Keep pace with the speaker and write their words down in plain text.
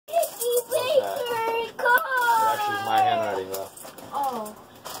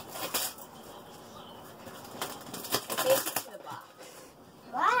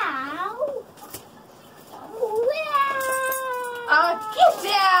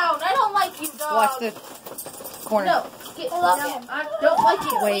Watch the corner. No, get Logan. I don't like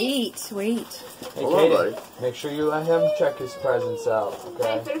you. Wait. Hey, Katie, make sure you let him check his presents out,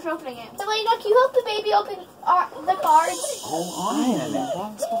 okay? Okay, finish opening it. So, Lena, can you help the baby open the cards?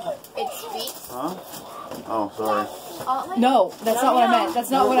 It's sweet. Huh? Oh, sorry. No, that's not what I meant. That's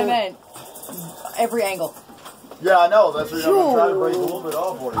not what I meant. Every angle. Yeah, I know. That's what I'm going to try to break a little bit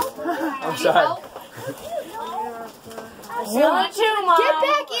off for you. I'm sorry. Get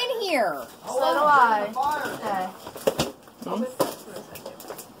back in here. So do I. Okay.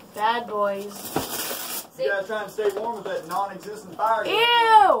 Bad boys. You gotta try and stay warm with that non-existent fire.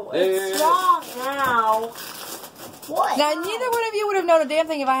 Ew! It's strong now. What? Now, neither one of you would have known a damn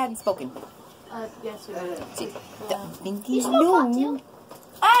thing if I hadn't spoken. Yes, we did. Think he's new.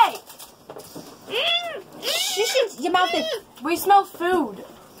 Hey! Shh, your mouth is... We smell food.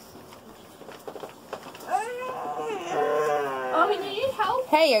 Oh, you need help?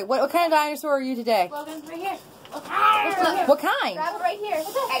 Hey, what kind of dinosaur are you today? Logan, right here. What kind? Grab it right here.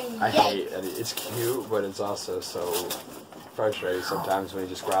 I hate it. It's cute, but it's also so frustrating sometimes when he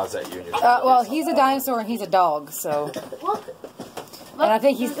just growls at you. And you're Well, he's a dinosaur and he's a dog, so... Look. And I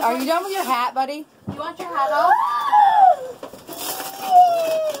think he's... Are you done with your hat, buddy? You want your hat off?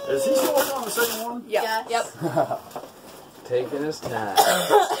 Is he still working on the second one? Yeah. Yep. taking his time.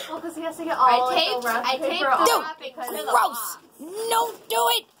 Well, because he has to get all I taped off because of the Gross! Don't do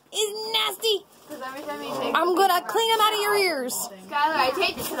it! It's nasty! Because every time you take I'm gonna clean them out of your ears. Skylar, I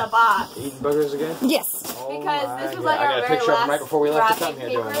taped it to the box. Eating boogers again? Yes. Because this was like I our got a very picture of him last right before we left to come wrapping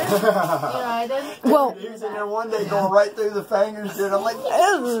here doing paper. it. You know, I did. Well, He was in there one day going right through the fingers, dude. I'm like,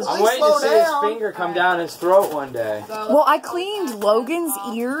 ugh. I'm waiting to see his finger come down his throat one day. Well, I cleaned Logan's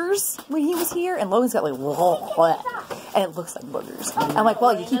ears when he was here, and Logan's got like, and it looks like boogers. I'm like,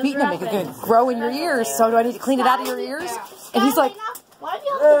 well, you keep eating them, they're going to grow in your ears, so do I need to clean it out of your ears? And he's like, why do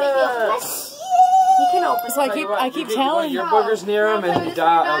you have to make it He can open so I keep telling your boogers near him and he'll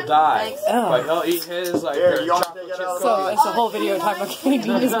die. Oh. But he'll eat his like Here, you want to chocolate take it chip out? So it's a whole video talking about Kenny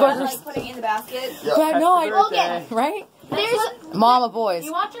eating his boogers. putting it in the basket. Yeah. But no, birthday. right? There's Mama boys.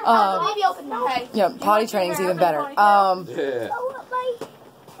 you want your baby open? Okay. Yeah, potty training's even better. Yeah.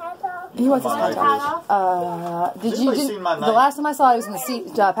 He wants his hat off. off. Did you? Anybody seen my The knife? last time I saw it was in the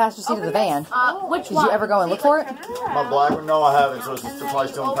seat, passenger seat of the van. Which Did you ever go and look for it? My black one? No, I haven't. So it's probably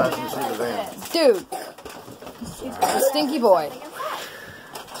still in passenger seat of the van. Dude, the stinky boy.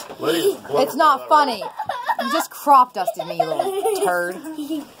 It's not funny. You just crop dusted me, you little turd.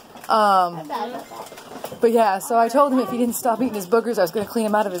 But yeah, so I told him if he didn't stop eating his boogers, I was going to clean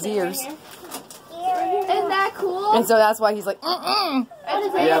him out of his ears. Isn't that cool? And so that's why he's like, You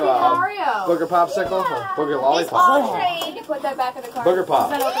have a booger popsicle or booger lollipop? All trained to put that back in the car. Booger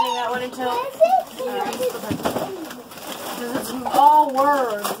pop. I'm not opening that one until it's all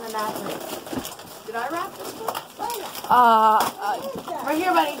worms and that's it. Did I wrap this one? Right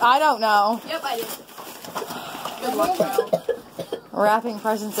here, buddy. I don't know. Yep, I did. Good luck, bro. Wrapping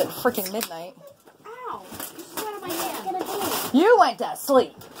presents at freaking midnight. Ow! You just got out of my hand. You went to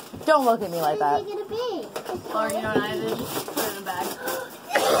sleep. Don't look at me like that. Or you know what I did? Put it in a bag.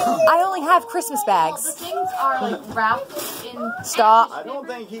 I only have Christmas bags. The things are like wrapped in. Stop. I don't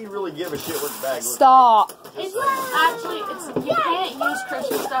think he'd really give a shit what the bag looks Stop. It's actually you can't use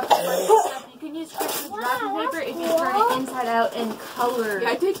Christmas stuff. For Christmas stuff. You can use Christmas wrapping paper if you turn it inside out and color. Yeah,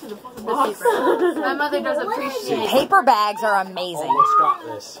 I did to the paper. My mother does appreciate. Paper bags are amazing. Almost got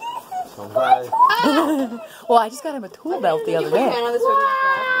this. So I'm glad. Well, I just got him a tool belt the other day.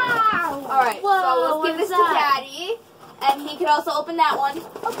 Alright, so let's give this to Daddy. And he can also open that one.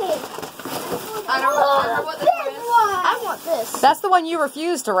 Okay. I don't remember what this is. I want this. That's the one you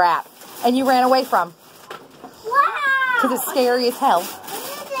refused to wrap, and you ran away from. Wow. Because it's scary as hell.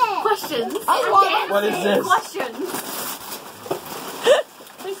 Questions. What is this? Questions.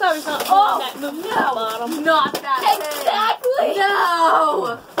 Please tell me it's not that movie at the bottom. Not that. Exactly.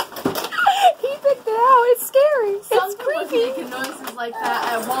 No. He picked it out. It's scary. Some It's people creepy. making noises like that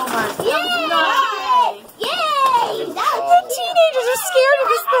at Walmart. Yay! Yay! The teenagers are scared of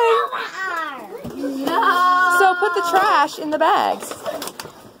this thing. No. So put the trash in the bags.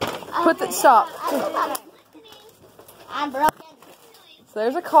 Stop. I'm broken. So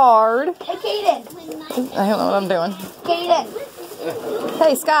there's a card. Hey, Kaden. I don't know what I'm doing. Kaden.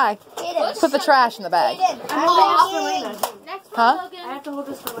 Hey, Sky. Kaden. Put the trash in the bag. Kaden. Next one, Huh? Logan. I have to hold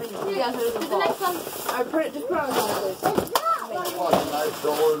this for later. Yeah, so the next one. I put it. Just put it on the side.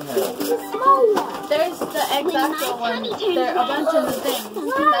 There's the exact one. There are a bunch of the things.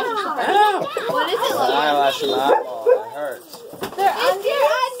 What is it, Logan? Eyelash in my eyeball. It hurts. They're under your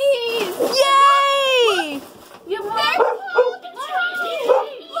undies. Yay! You have more.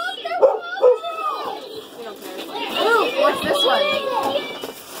 Look, they're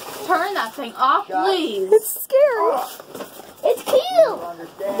thing off, please. It's scary. It's cute.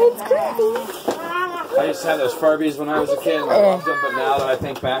 It's creepy. I used to have those Furbies when I was a kid, and I loved them, but now that I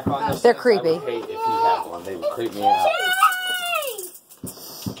think back on this, They're I creepy. would hate if he had one. They would creep me out.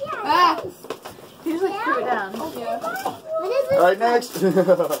 Ah. You just like screw it down. Alright, next.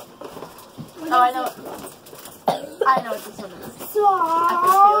 Oh, I know. I know what this one is. I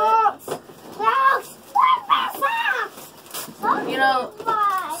can feel it. You know,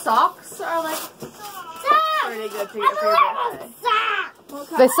 socks are like pretty good for your birthday.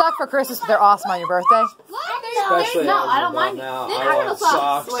 They suck for Christmas, but they're awesome on your birthday. Especially No, as I don't an adult mind. now. They're I actual want socks.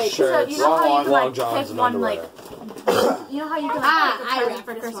 socks, Wait, shirts, you know how you can long like johns, pick and one underwear. like. You know how you can like pick a present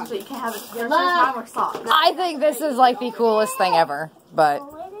for Christmas, but you can't have it for Christmas. Mine were socks. I think this is like the coolest thing ever, but.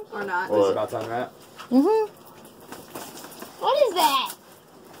 Or not. It's about time, right? Mhm. What is that?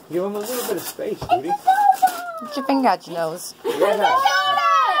 Give him a little bit of space, duty. Put your finger out your nose. Yeah.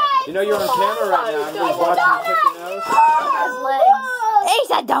 You know you're on camera right now. Everybody's watching you pick your nose. His legs. He's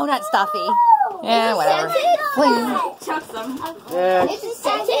a donut stuffy. Yeah, whatever. Please. Chuck them. Yeah. It's a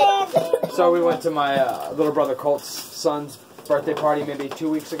scented. So we went to my little brother Colt's son's birthday party maybe 2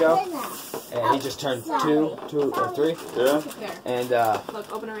 weeks ago, and he just turned 2 or 3. Yeah. And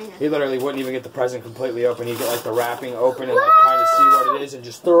Look, open it right here. he literally wouldn't even get the present completely open. He'd get like the wrapping open and like kind of see what it is and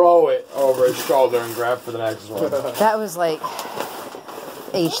just throw it over his shoulder and grab for the next one. That was like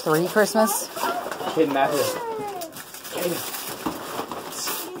age 3 Christmas. Hidden that here.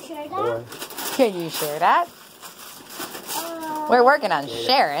 Boy. Can you share that? We're working on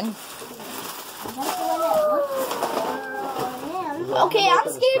sharing. Okay, I'm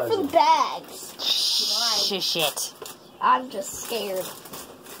scared for the bags. Shit. I'm just scared.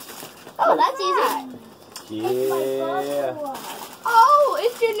 Oh, that's easy. Yeah. Oh,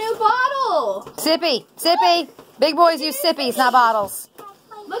 it's your new bottle. Sippy. Sippy. Big boys use sippies, not bottles.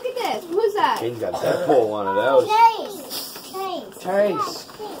 Look at this. Who's that? He's got Deadpool one of those. Chase.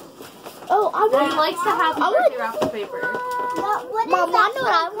 Oh, I He likes to have the birthday wrapping paper. Mom, want to know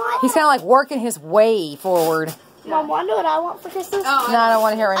what I want? He's kind of like working his way forward. Mom, want to know what I want for Christmas? No, I don't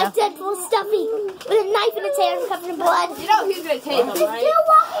want to hear it A right now. Deadpool stuffy with a knife in its hand covered in blood. You know he's gonna take them, right?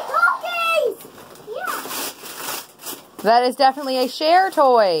 walkie-talkies! Yeah. That is definitely a share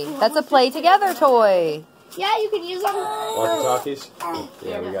toy. That's a play together toy. Yeah, you can use them. Walkie-talkies?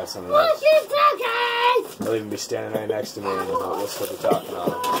 Yeah, we got some of those. Walkie-talkies! They'll even be standing right next to me and they'll listen to the talking on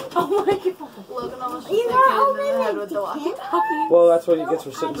them. Oh my god. Logan almost just You hit are him in the head opening with the the walkie-talkie. Well, that's what he gets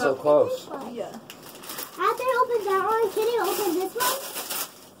for sitting so close. Yeah. After I open that one, can you open this one?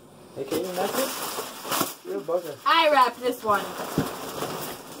 Hey, can you imagine? You're a bugger. I wrapped this one.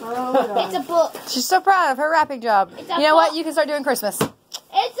 It's a book. She's so proud of her wrapping job. It's a You know what? book. You can start doing Christmas.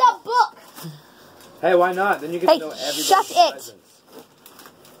 It's a book. Hey, why not? Then you get Hey, to know everybody's shut it. presents.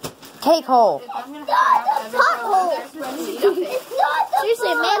 Cake hole. If I'm gonna It's have a pothole. It's not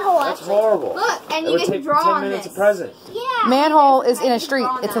seriously a manhole. That's horrible. Look, and It you would get to take draw 10 on minutes this. a present. Yeah. Manhole is in a street.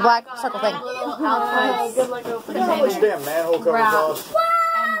 It's a black circle thing. little outfits. Good luck opening How much it. damn manhole cover Wrap. cost?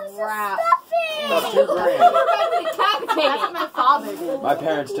 And wrap. About $2 grand. That's what my father did. My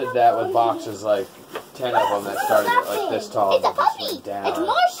parents did that with boxes, like 10 of them that started at like this tall. It's a and just puppy. went down. It's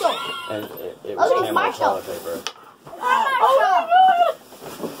Marshall. And it Oh, was it's camo Marshall. toilet paper.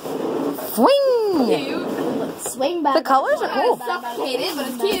 Swing. Cute. Swing back. The colors are cool. Suffocated, but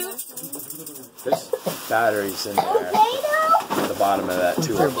it's cute. There's batteries in there at the bottom of that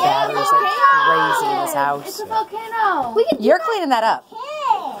too. Your batteries are crazy in this It's house. a volcano. You're cleaning that up.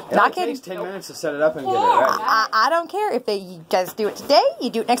 It Not only kidding. takes 10 minutes to set it up and get it ready. I don't care if you guys do it today, you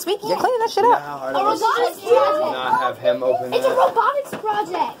do it next week, you're cleaning that shit You know up. how hard A it was robotics to project. not have him open It's a that? robotics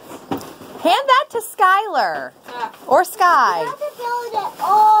project. Hand that to Skylar. Or Sky.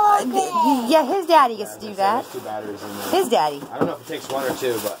 Yeah, his daddy gets to do that. There's 2 batteries in there. His daddy. I don't know if it takes 1 or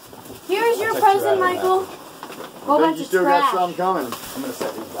 2, but Here's your I'll take 2 present, out of that. Michael. Whole Then bunch you of still got trash. some coming. I'm gonna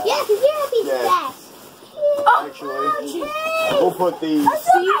set these back. Yeah, because you're happy Yeah. fast. Actually, we'll put these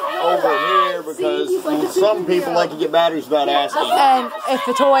over here because some people like to get batteries without asking. And if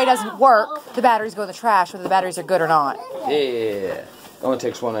the toy doesn't work, the batteries go in the trash, whether the batteries are good or not. yeah. It only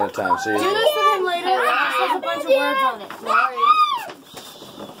takes 1 at a time. So Do you this for him later. It just has a bunch of words on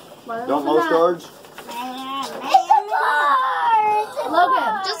it. Don't most cards?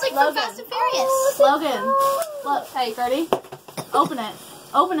 Logan. Just like Logan. from Fast and Furious. Logan. Look. Hey, ready? Open it.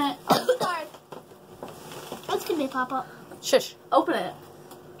 Open it. Open the card. What's gonna be a pop-up? Shush. Open it.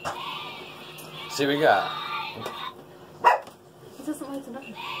 see what we got. It doesn't like to know.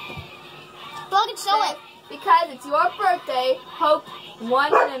 Logan, show it. Because it's your birthday, hope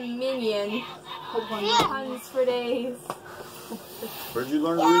 1 in a million. Hope 1 comes for days. Where'd you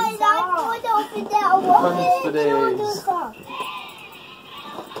learn to read?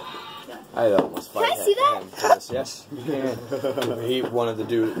 I almost fight. Can I see that? Yes, you can. He wanted to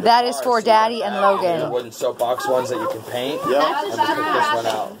do. That is for Daddy and Logan. The wooden soapbox ones that you can paint. Yeah. That's And just we took this one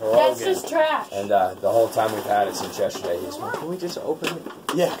trash. out for That's Logan. just trash. And the whole time we've had it since yesterday, he's like, "Can we just open it?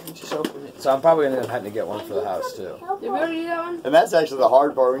 Yeah. Can we just open it?" So I'm probably gonna end up having to get one for the house too. Did we already do that one? And that's actually the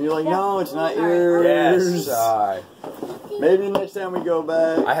hard part when you're like, no, it's not yours. Yes. Maybe next time we go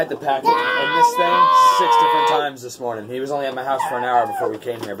back. I had to pack it in this thing 6 different times this morning. He was only at my house for an hour before we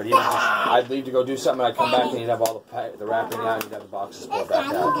came here, but he would just, I'd leave to go do something, I'd come back and he'd have all the wrapping out, and he'd have the boxes pulled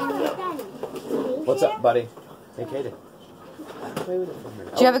back out. What's up, buddy? Hey, Kaden. Play with it for a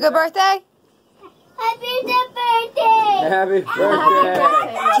minute. Did you have a good birthday? Happy birthday! Happy birthday!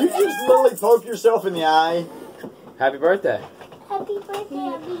 Did you just literally poke yourself in the eye? Happy birthday. Happy birthday,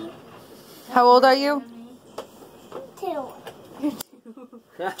 Abby. How old are you? 2.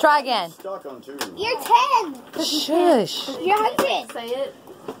 Try again. Stuck on 2. You're 10. Shush. You're 100. Say it.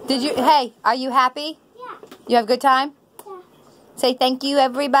 Did you? Hey, are you happy? Yeah. You have a good time? Yeah. Say thank you,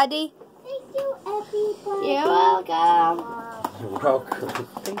 everybody. Thank you, everybody. You're welcome. You're welcome.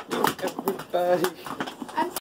 Thank you, everybody.